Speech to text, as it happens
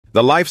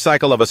The life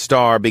cycle of a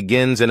star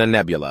begins in a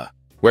nebula,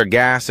 where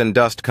gas and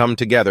dust come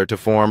together to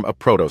form a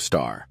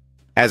protostar.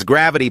 As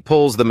gravity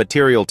pulls the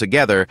material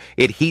together,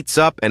 it heats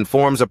up and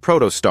forms a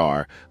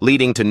protostar,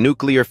 leading to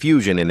nuclear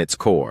fusion in its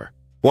core.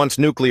 Once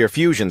nuclear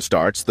fusion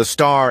starts, the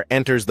star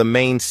enters the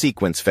main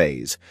sequence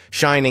phase,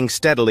 shining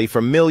steadily for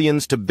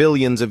millions to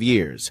billions of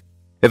years.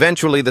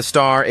 Eventually, the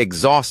star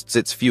exhausts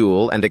its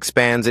fuel and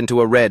expands into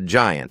a red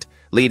giant,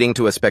 leading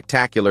to a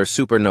spectacular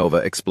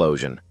supernova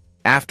explosion.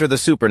 After the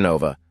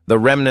supernova, the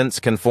remnants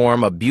can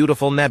form a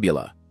beautiful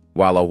nebula,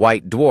 while a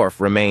white dwarf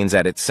remains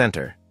at its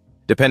center.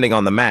 Depending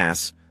on the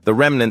mass, the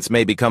remnants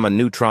may become a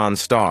neutron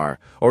star,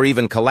 or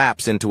even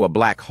collapse into a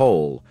black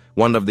hole,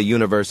 one of the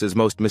universe's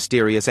most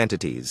mysterious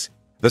entities.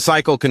 The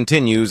cycle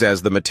continues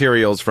as the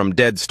materials from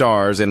dead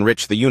stars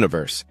enrich the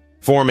universe,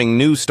 forming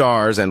new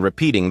stars and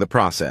repeating the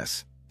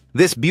process.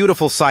 This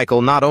beautiful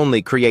cycle not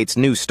only creates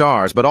new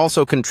stars, but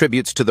also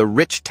contributes to the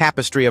rich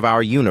tapestry of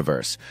our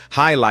universe,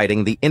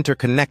 highlighting the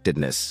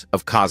interconnectedness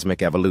of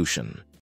cosmic evolution.